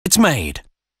it's made.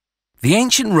 The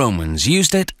ancient Romans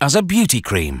used it as a beauty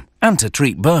cream and to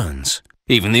treat burns.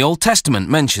 Even the Old Testament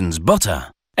mentions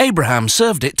butter. Abraham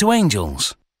served it to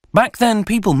angels. Back then,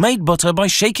 people made butter by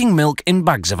shaking milk in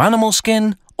bags of animal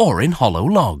skin or in hollow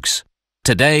logs.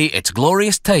 Today, its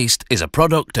glorious taste is a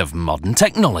product of modern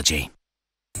technology.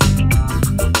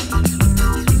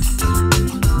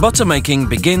 Butter making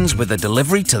begins with a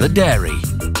delivery to the dairy,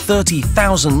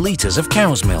 30,000 litres of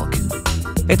cow's milk.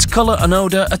 Its colour and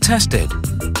odour are tested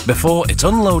before it's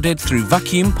unloaded through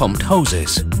vacuum-pumped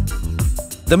hoses.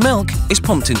 The milk is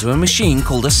pumped into a machine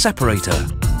called a separator.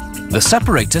 The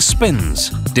separator spins,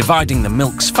 dividing the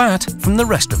milk's fat from the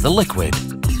rest of the liquid.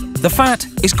 The fat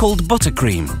is called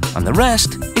buttercream and the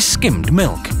rest is skimmed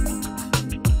milk.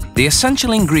 The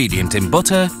essential ingredient in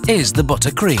butter is the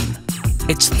buttercream.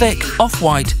 It's thick,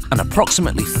 off-white and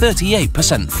approximately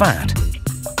 38% fat.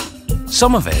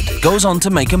 Some of it goes on to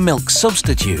make a milk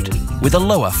substitute with a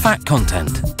lower fat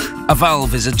content. A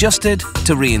valve is adjusted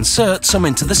to reinsert some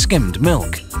into the skimmed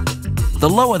milk. The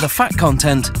lower the fat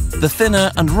content, the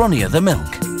thinner and runnier the milk.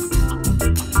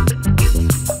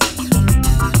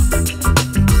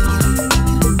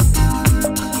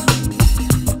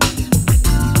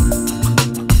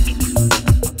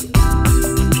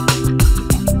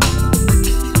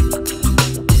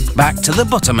 Back to the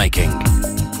butter making.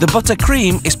 The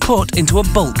buttercream is put into a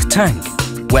bulk tank,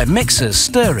 where mixers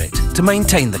stir it to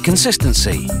maintain the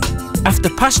consistency. After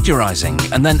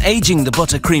pasteurising and then aging the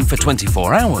buttercream for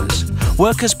 24 hours,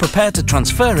 workers prepare to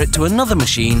transfer it to another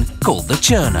machine called the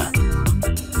churner.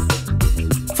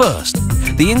 First,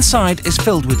 the inside is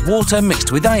filled with water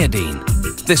mixed with iodine.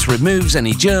 This removes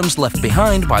any germs left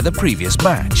behind by the previous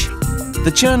batch.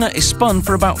 The churner is spun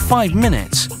for about 5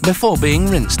 minutes before being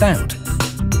rinsed out.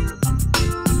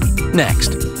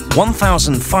 Next,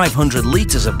 1,500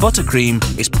 litres of buttercream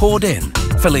is poured in,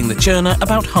 filling the churner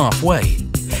about halfway.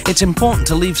 It's important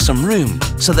to leave some room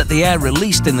so that the air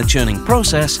released in the churning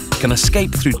process can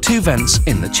escape through 2 vents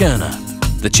in the churner.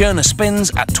 The churner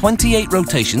spins at 28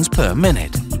 rotations per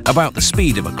minute, about the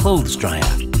speed of a clothes dryer.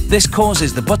 This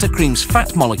causes the buttercream's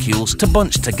fat molecules to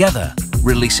bunch together,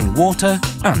 releasing water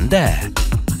and air.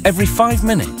 Every 5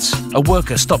 minutes, a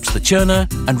worker stops the churner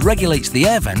and regulates the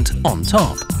air vent on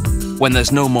top. When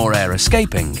there's no more air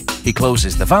escaping, he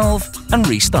closes the valve and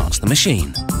restarts the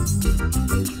machine.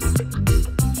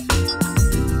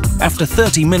 After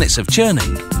 30 minutes of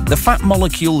churning, the fat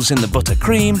molecules in the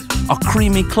buttercream are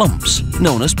creamy clumps,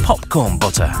 known as popcorn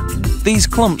butter. These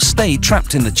clumps stay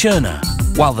trapped in the churner,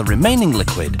 while the remaining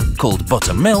liquid, called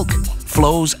buttermilk,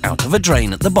 flows out of a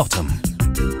drain at the bottom.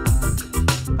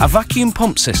 A vacuum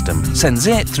pump system sends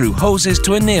it through hoses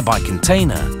to a nearby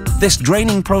container. This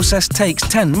draining process takes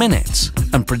 10 minutes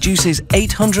and produces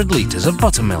 800 litres of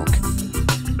buttermilk.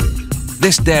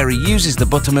 This dairy uses the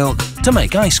buttermilk to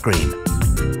make ice cream.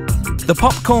 The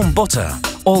popcorn butter,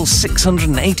 all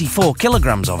 684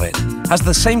 kilograms of it, has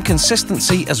the same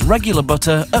consistency as regular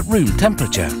butter at room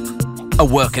temperature. A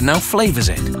worker now flavours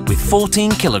it with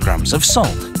 14 kilograms of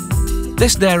salt.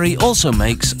 This dairy also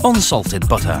makes unsalted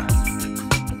butter.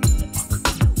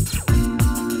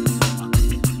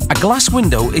 A glass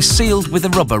window is sealed with a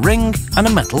rubber ring and a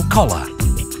metal collar.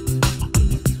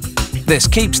 This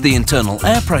keeps the internal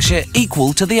air pressure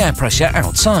equal to the air pressure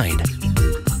outside.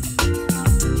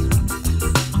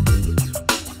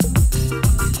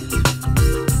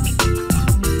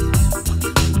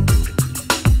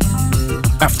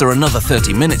 After another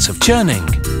 30 minutes of churning,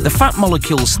 the fat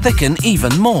molecules thicken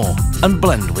even more and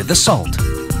blend with the salt.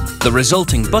 The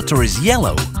resulting butter is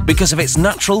yellow because of its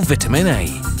natural vitamin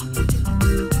A.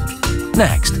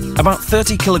 Next, about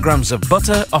 30 kilograms of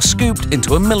butter are scooped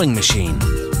into a milling machine.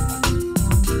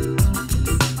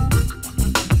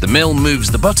 The mill moves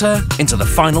the butter into the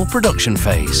final production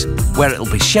phase, where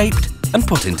it'll be shaped and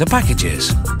put into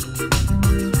packages.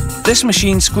 This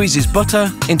machine squeezes butter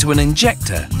into an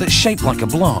injector that's shaped like a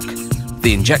block.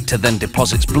 The injector then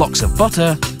deposits blocks of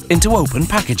butter into open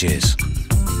packages.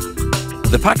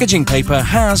 The packaging paper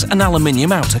has an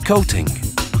aluminium outer coating.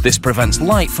 This prevents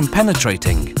light from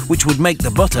penetrating, which would make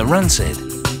the butter rancid.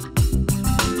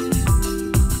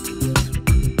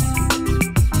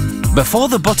 Before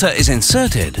the butter is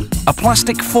inserted, a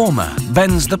plastic former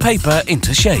bends the paper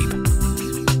into shape.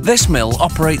 This mill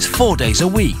operates 4 days a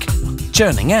week,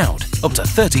 churning out up to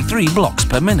 33 blocks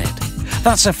per minute.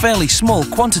 That's a fairly small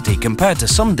quantity compared to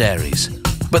some dairies,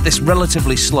 but this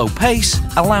relatively slow pace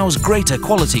allows greater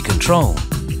quality control.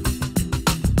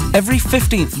 Every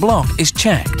 15th block is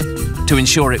checked to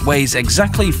ensure it weighs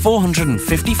exactly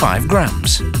 455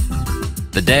 grams.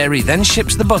 The dairy then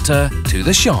ships the butter to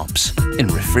the shops in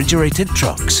refrigerated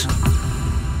trucks. I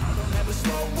don't ever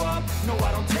slow up. up, no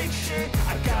I don't take shit.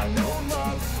 I got no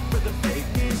love for the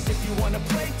fakeness. If you wanna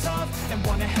play tough and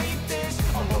wanna hate this,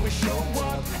 I'll always show up.